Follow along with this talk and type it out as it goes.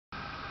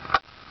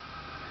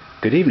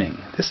Good evening,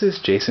 this is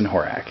Jason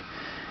Horak.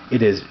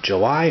 It is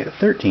July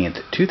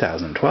 13th,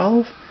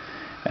 2012,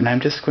 and I'm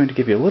just going to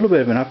give you a little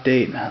bit of an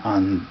update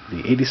on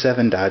the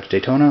 87 Dodge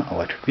Daytona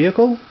electric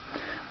vehicle.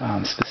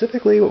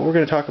 Specifically, what we're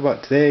going to talk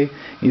about today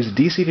is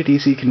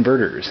DC-to-DC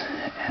converters,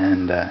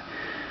 and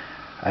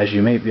as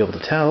you may be able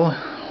to tell,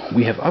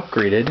 we have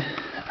upgraded,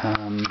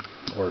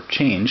 or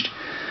changed,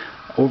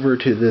 over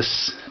to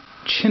this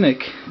Chennic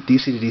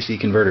DC-to-DC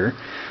converter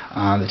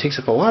that takes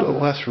up a lot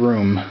less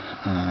room.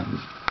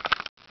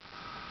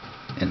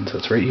 And so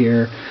it's right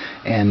here,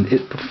 and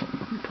it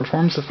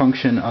performs the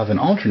function of an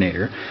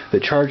alternator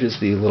that charges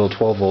the little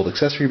 12-volt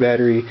accessory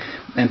battery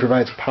and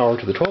provides power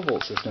to the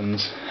 12-volt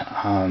systems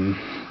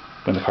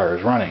when the car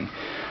is running.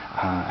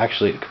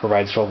 Actually, it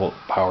provides 12-volt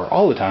power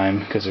all the time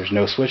because there's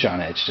no switch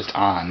on it, it's just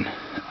on.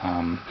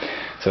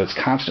 So it's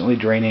constantly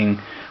draining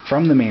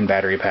from the main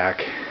battery pack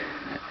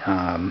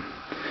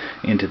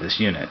into this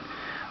unit.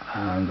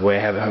 The way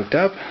I have it hooked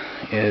up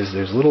is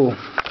there's a little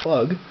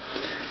plug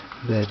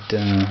that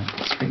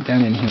right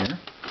down in here.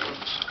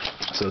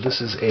 So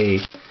this is a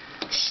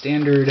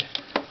standard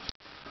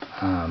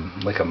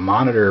like a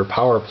monitor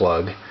power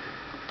plug,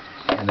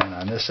 and then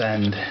on this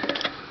end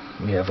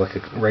we have like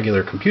a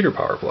regular computer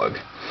power plug.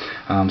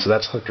 So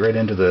that's hooked right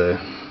into the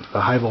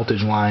high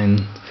voltage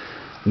line,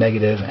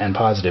 negative and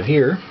positive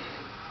here,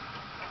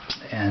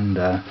 and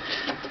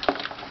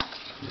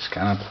just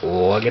kind of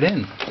plug it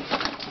in.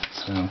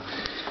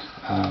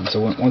 So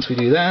once we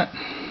do that,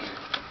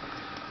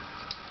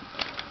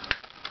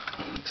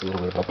 a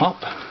little bit of a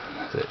pop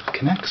as it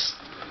connects,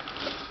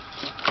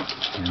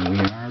 and we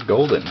are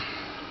golden.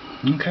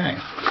 Okay,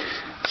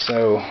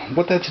 so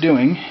what that's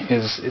doing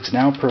is it's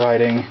now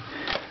providing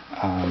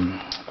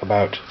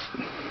about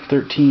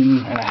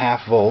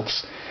 13.5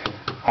 volts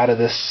out of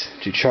this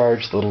to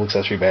charge the little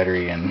accessory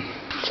battery and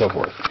so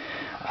forth.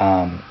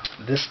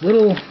 This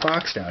little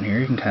box down here,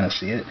 you can kind of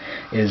see it,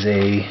 is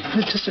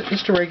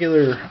just a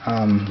regular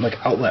like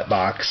outlet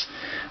box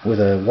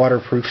with a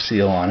waterproof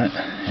seal on it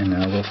and a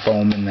little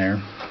foam in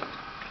there.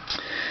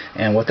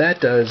 And what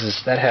that does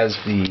is that has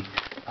the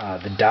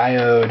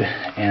diode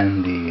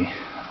and the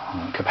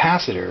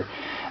capacitor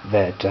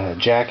that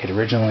Jack had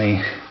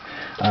originally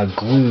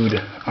glued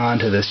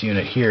onto this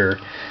unit here,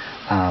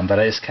 but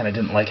I just kind of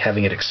didn't like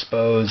having it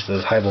exposed,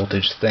 those high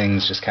voltage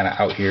things just kind of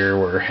out here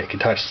where it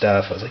could touch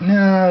stuff. I was like,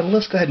 no,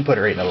 let's go ahead and put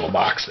it right in a little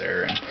box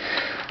there and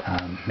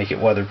make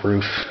it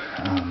weatherproof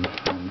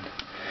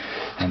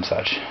and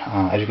such.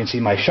 As you can see,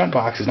 my shunt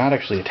box is not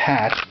actually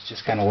attached, it's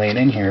just kind of laying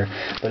in here,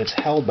 but it's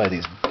held by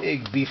these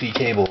big beefy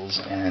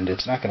cables and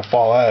it's not going to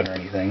fall out or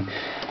anything.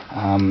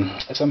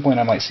 At some point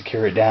I might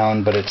secure it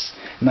down, but it's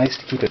nice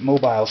to keep it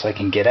mobile so I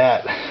can get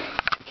at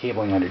the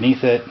cabling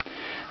underneath it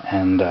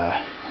and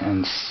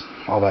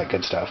all that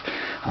good stuff.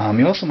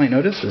 You also might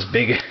notice this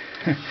big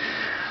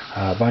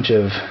bunch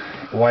of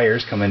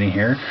wires coming in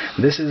here.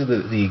 This is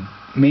the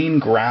main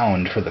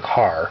ground for the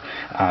car.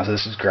 So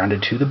this is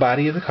grounded to the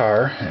body of the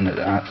car and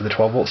for the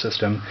 12-volt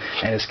system,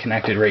 and is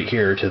connected right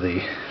here to the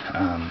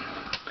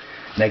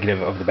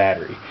negative of the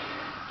battery.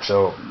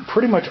 So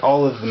pretty much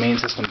all of the main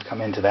systems come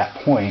into that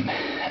point,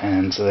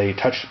 and so they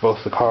touch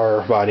both the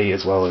car body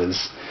as well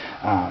as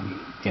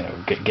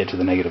get to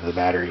the negative of the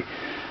battery.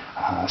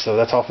 So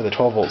that's all for the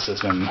 12-volt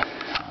system,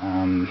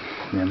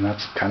 and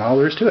that's kind of all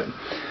there is to it.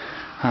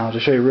 I'll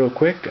just show you real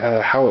quick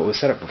how it was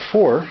set up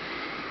before.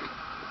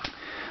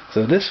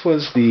 So this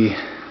was the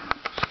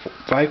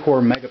Vicor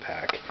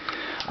MegaPAC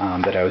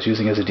that I was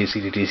using as a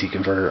DC-to-DC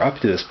converter up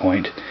to this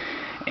point,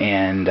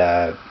 and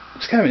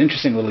it's kind of an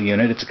interesting little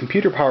unit. It's a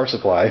computer power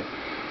supply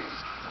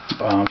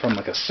from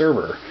like a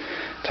server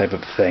type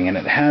of thing, and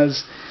it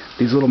has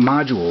these little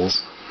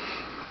modules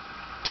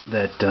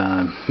that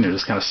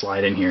just kind of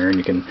slide in here, and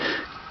you can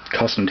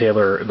custom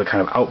tailor the kind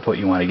of output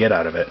you want to get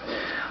out of it.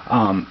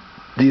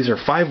 These are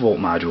 5-volt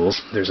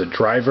modules. There's a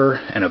driver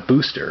and a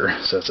booster,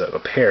 so it's a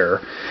pair,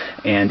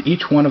 and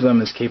each one of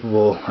them is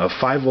capable of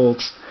 5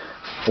 volts,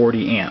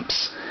 40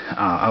 amps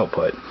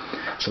output.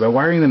 So by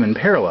wiring them in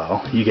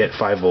parallel, you get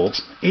 5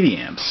 volts, 80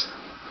 amps.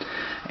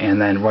 And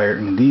then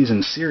wiring these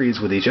in series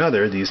with each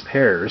other, these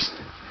pairs,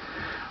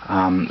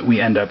 we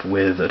end up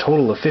with a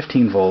total of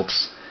 15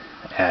 volts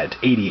at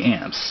 80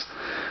 amps,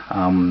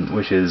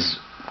 which is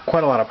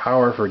quite a lot of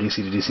power for a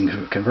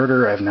DC-to-DC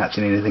converter. I have not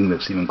seen anything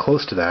that's even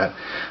close to that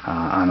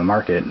on the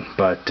market,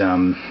 but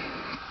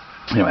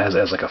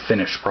as like a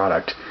finished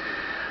product.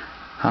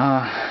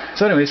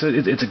 So anyway,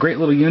 it's a great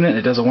little unit.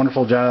 It does a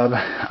wonderful job.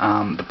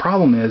 The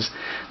problem is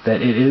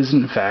that it is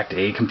in fact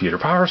a computer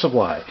power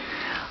supply,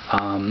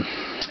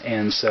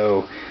 and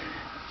so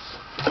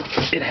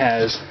it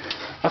has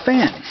a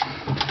fan,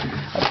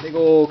 a big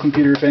old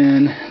computer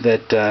fan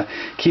that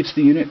keeps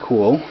the unit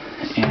cool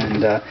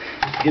and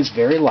is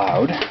very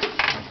loud,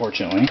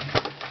 unfortunately,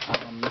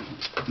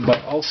 but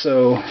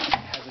also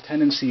has a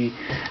tendency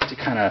to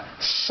kind of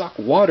suck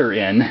water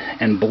in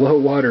and blow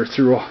water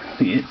through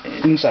the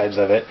insides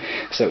of it,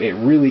 so it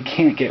really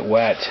can't get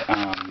wet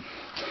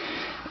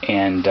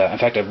And in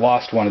fact, I've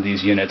lost one of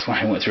these units when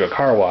I went through a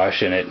car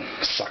wash and it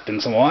sucked in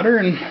some water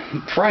and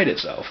fried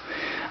itself.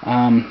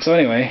 So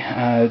anyway,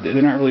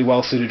 they're not really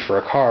well suited for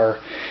a car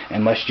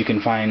unless you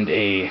can find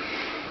a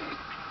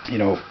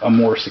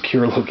more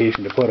secure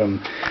location to put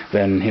them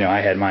than,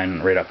 I had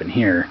mine right up in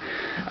here,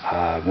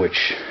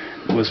 which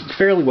was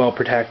fairly well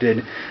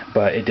protected,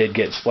 but it did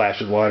get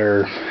splashed with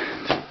water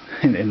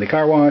in the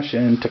car wash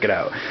and took it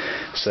out.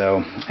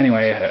 So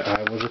anyway,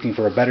 I was looking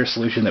for a better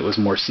solution that was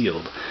more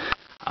sealed.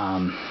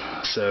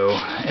 So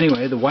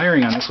anyway, the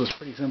wiring on this was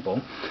pretty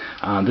simple.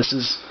 This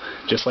is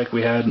just like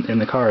we had in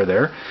the car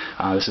there.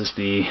 This is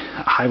the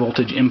high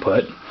voltage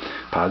input,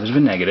 positive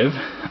and negative.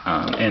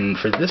 And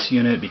for this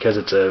unit, because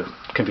it's a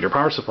computer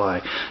power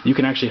supply, you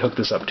can actually hook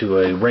this up to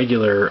a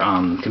regular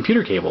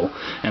computer cable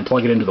and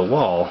plug it into the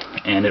wall,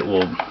 and it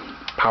will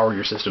power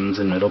your systems,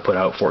 and it'll put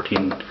out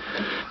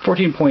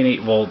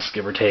 14.8 volts,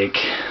 give or take,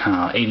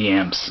 80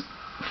 amps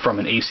from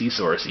an AC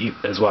source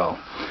as well.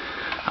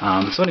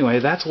 So anyway,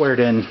 that's wired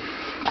in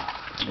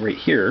right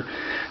here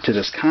to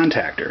this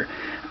contactor.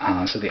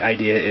 So the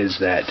idea is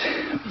that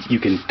you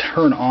can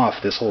turn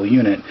off this whole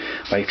unit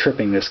by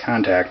tripping this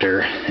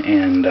contactor,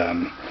 and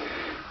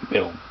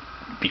it'll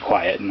be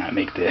quiet and not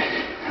make the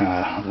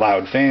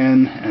loud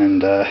fan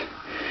and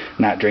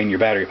not drain your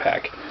battery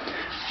pack.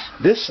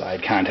 This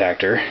side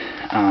contactor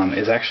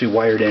is actually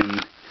wired in,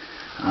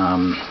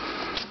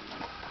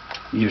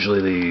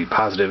 usually the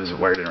positive is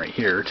wired in right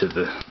here to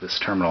this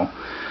terminal,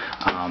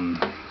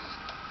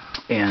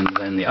 and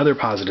then the other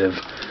positive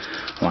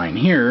line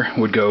here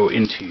would go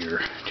into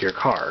your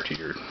car, to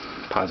your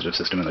positive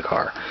system in the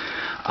car.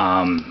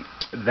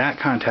 That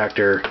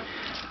contactor,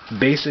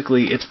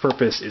 basically its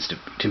purpose is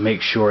to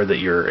make sure that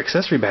your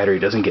accessory battery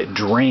doesn't get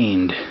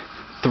drained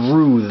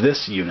through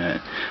this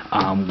unit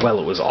while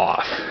it was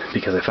off,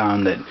 because I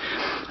found that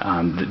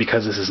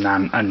because this is a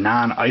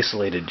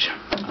non-isolated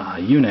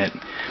unit,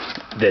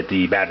 that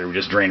the battery would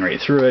just drain right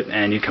through it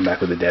and you'd come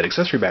back with a dead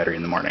accessory battery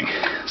in the morning.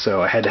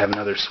 So I had to have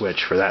another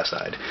switch for that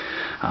side.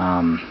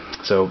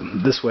 So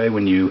this way,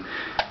 when you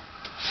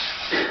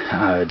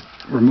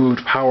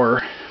removed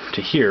power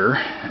to here,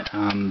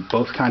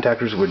 both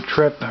contactors would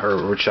trip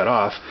or would shut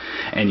off,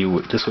 and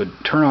this would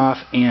turn off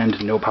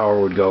and no power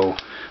would go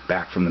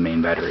back from the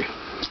main battery,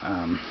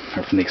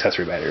 or from the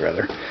accessory battery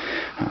rather.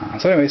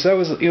 So anyway, so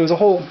it was a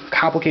whole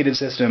complicated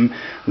system,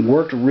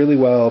 worked really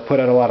well, put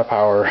out a lot of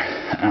power,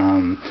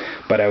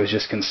 but I was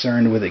just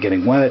concerned with it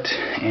getting wet,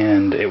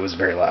 and it was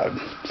very loud.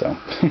 So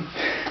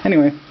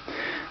anyway,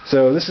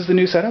 so this is the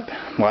new setup,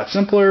 a lot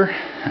simpler,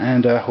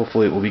 and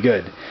hopefully it will be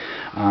good.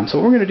 So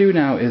what we're going to do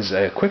now is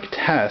a quick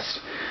test,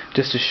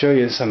 just to show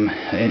you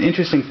an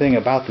interesting thing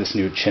about this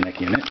new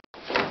Chennic unit.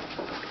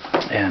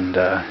 And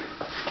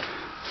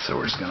so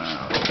we're just going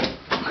to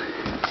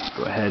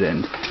go ahead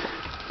and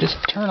just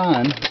turn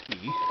on the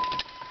key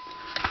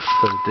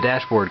so that the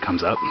dashboard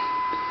comes up,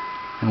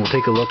 and we'll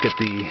take a look at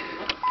the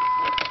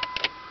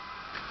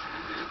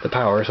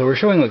power. So we're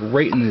showing like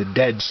right in the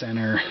dead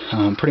center,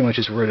 pretty much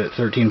as we're at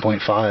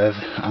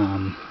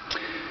 13.5.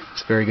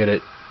 It's very good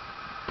at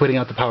putting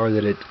out the power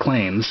that it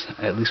claims,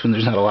 at least when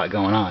there's not a lot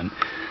going on.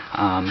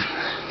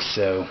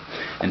 So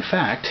in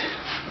fact,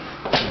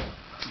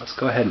 let's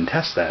go ahead and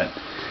test that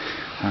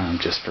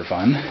just for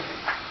fun.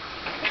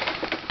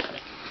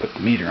 Put the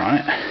meter on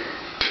it.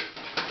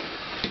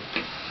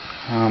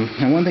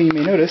 And one thing you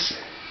may notice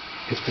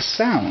is the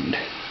sound.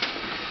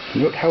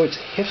 Note how it's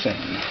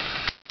hissing.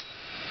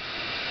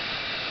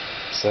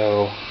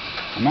 So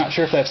I'm not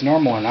sure if that's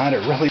normal or not.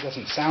 It really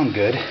doesn't sound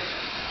good.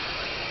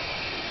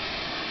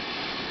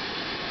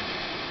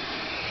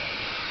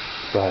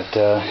 But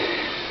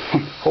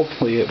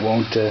hopefully it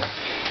won't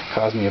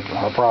cause me a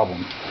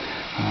problem.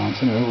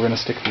 So anyway, we're going to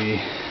stick the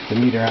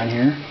meter on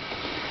here,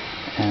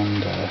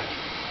 and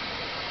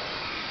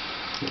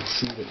you'll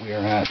see that we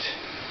are at,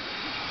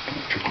 kind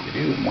of tricky to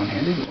do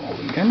one-handed while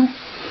holding the camera.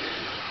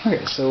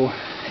 Okay, so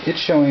it's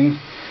showing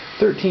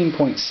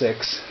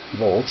 13.6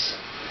 volts,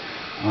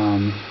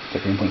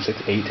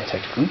 13.68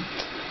 technically,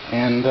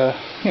 and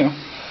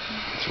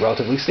it's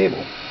relatively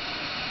stable.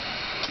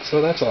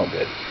 So that's all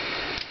good.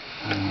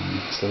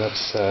 So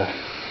that's,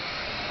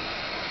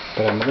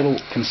 but I'm a little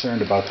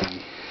concerned about the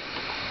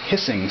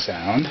hissing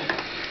sound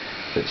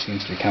that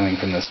seems to be coming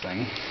from this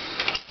thing,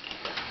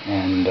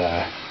 and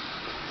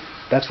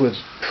that's with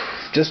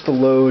just the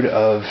load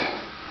of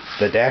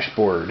the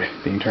dashboard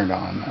being turned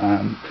on,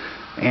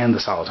 and the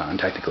soliton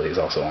technically is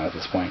also on at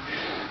this point.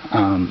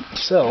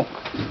 So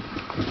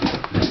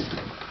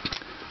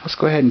let's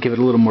go ahead and give it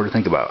a little more to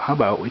think about. How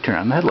about we turn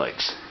on the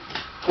headlights?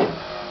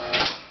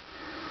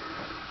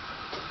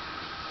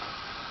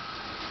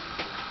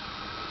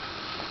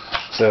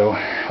 So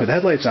with the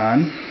headlights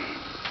on,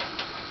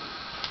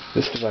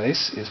 this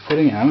device is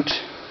putting out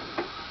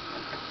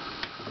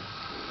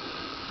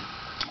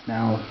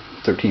now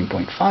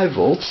 13.5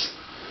 volts,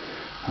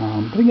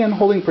 but again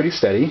holding pretty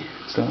steady,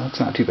 so that's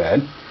not too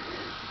bad.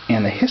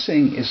 And the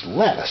hissing is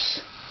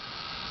less,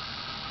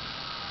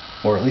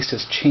 or at least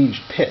has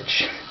changed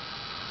pitch.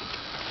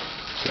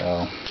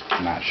 So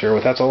I'm not sure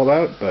what that's all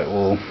about, but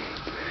we'll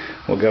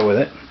we'll go with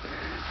it.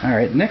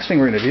 Alright, the next thing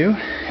we're going to do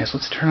is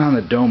let's turn on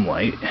the dome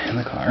light in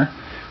the car,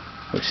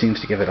 which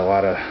seems to give it a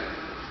lot of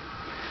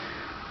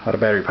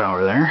battery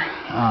power there.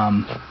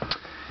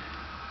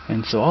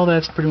 And so all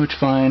that's pretty much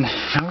fine.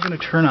 Now we're going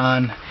to turn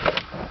on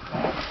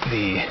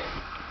the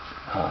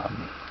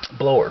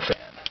blower fan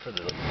for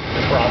the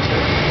defroster.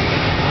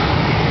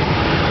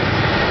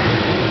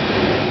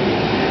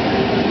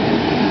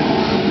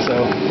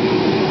 So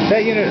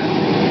that unit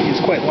is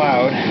quite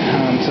loud,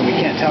 so we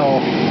can't tell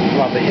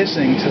about the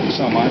hissing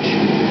so much,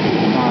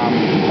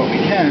 but we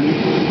can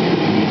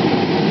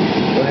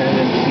go ahead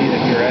and see that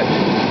we're at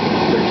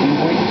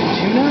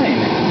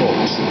 13.29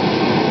 volts.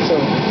 So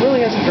it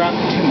really hasn't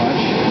dropped too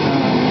much.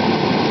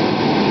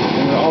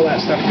 With all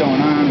that stuff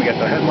going on, we got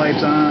the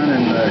headlights on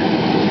and the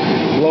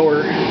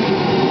blower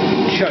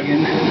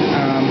chugging.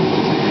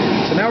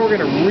 So now we're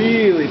going to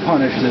really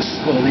punish this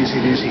little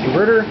DC-to-DC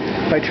converter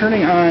by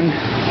turning on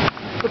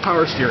the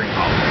power steering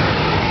pump.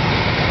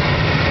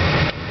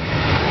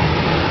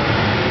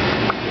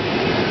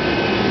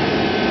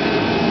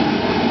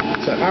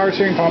 So that power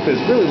steering pump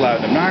is really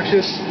loud and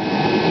obnoxious.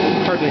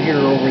 Hard to hear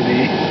over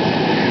the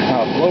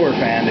blower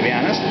fan, to be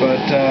honest, but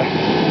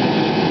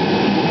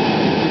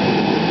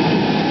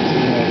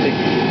take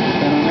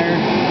that on there.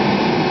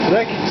 So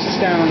that kicks us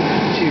down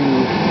to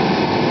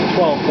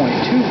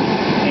 12.2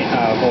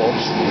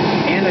 volts,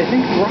 and I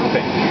think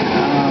dropping.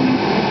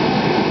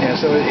 Yeah,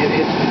 so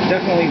it's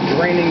definitely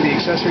draining the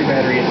accessory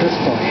battery at this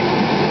point.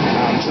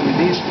 So with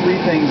these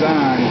three things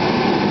on,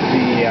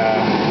 the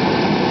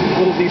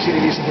little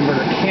DC-to-DC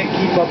converter can't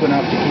keep up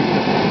enough to keep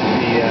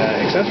the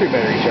accessory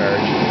battery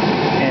charged,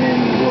 and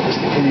then will just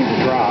continue to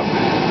drop.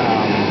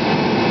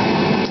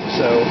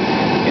 So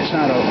it's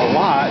not a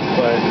lot,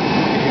 but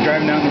if you're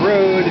driving down the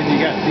road and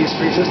you got these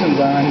three systems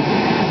on,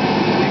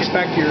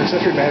 expect your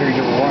accessory battery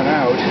to run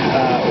out,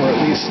 or at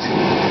least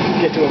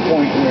get to a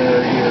point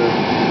where you're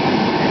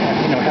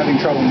having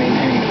trouble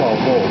maintaining 12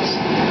 volts,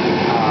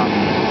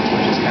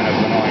 which is kind of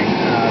annoying.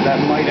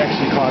 That might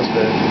actually cause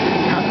the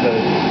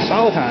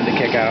soliton to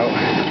kick out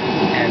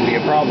and be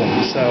a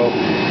problem. So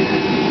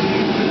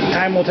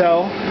time will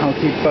tell. I'll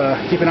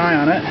keep an eye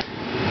on it,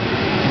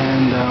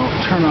 and I'll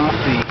turn off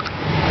the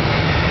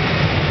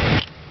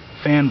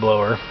fan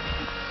blower,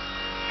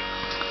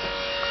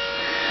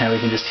 and we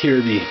can just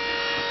hear the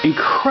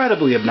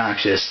incredibly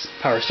obnoxious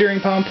power steering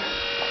pump.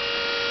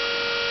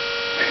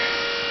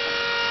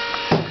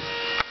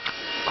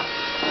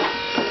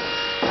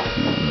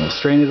 We'll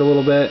strain it a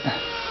little bit.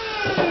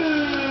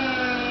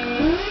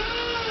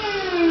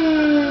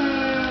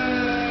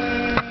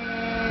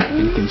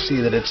 You can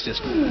see that it's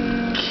just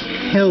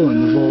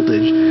killing the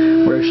voltage.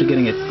 We're actually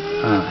getting a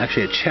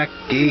check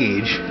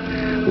gauge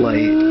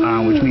light,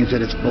 which means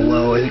that it's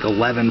below, I think,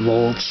 11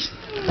 volts.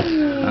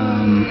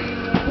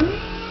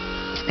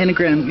 And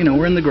again,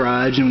 we're in the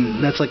garage,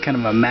 and that's like kind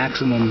of a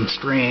maximum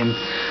strain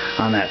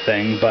on that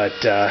thing, but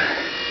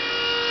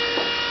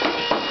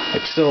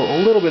it's still a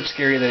little bit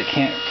scary that it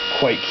can't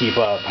quite keep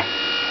up.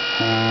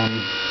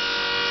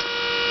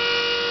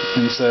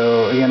 And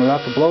so, again,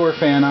 without the blower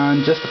fan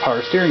on, just the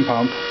power steering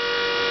pump,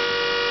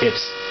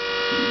 it's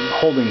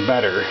holding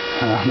better.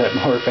 That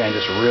blower fan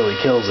just really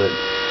kills it.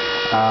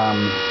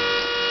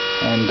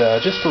 And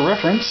just for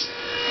reference,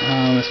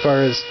 as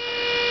far as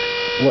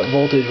what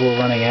voltage we're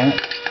running at,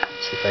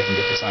 let's see if I can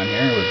get this on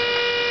here with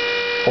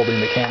holding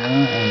the camera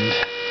and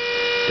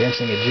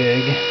dancing a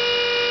jig.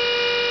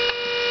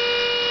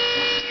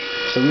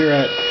 So we're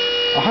at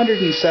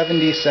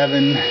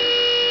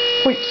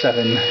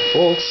 177.7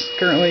 volts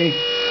currently,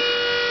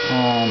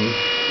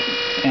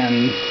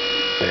 and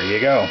there you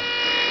go.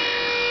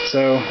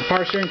 So the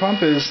power steering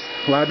pump is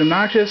loud and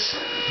obnoxious.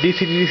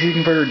 DC-to-DC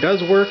converter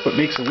does work, but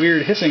makes a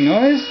weird hissing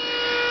noise.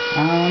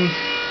 And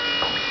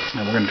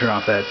we're going to turn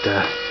off that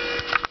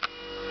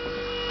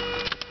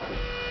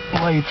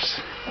lights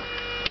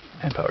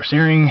and power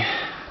steering,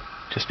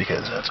 just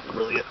because that's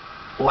really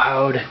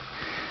loud.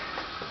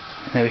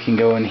 And then we can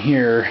go in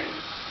here,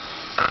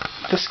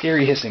 the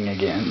scary hissing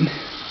again.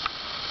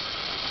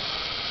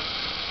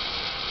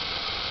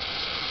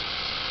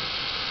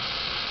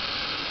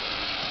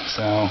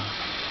 So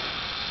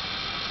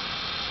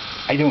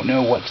I don't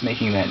know what's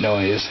making that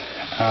noise,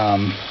 or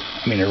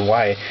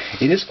why.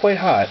 It is quite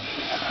hot.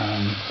 I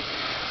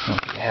don't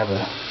think I have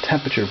a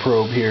temperature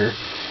probe here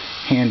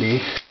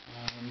handy,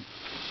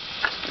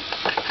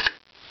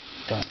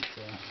 but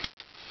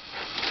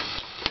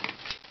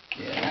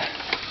yeah,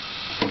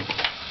 I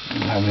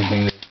don't have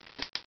anything to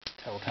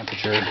tell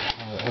temperature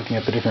looking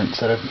at the different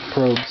set of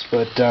probes,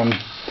 but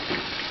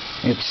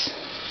it's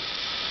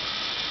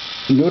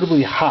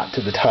notably hot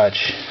to the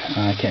touch.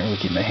 I can't really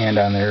keep my hand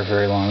on there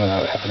very long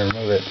without having to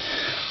remove it.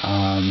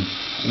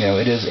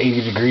 It is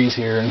 80 degrees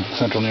here in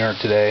central New York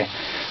today,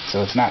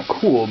 so it's not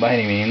cool by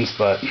any means,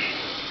 but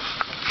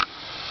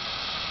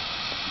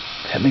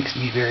that makes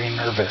me very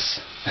nervous.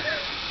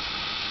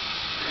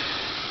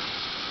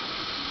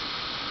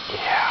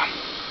 Yeah.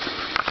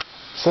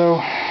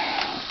 So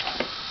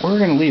we're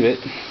going to leave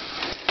it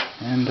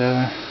and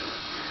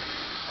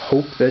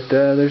hope that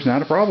there's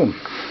not a problem.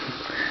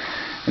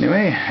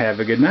 Anyway,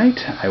 have a good night.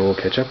 I will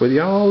catch up with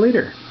y'all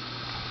later.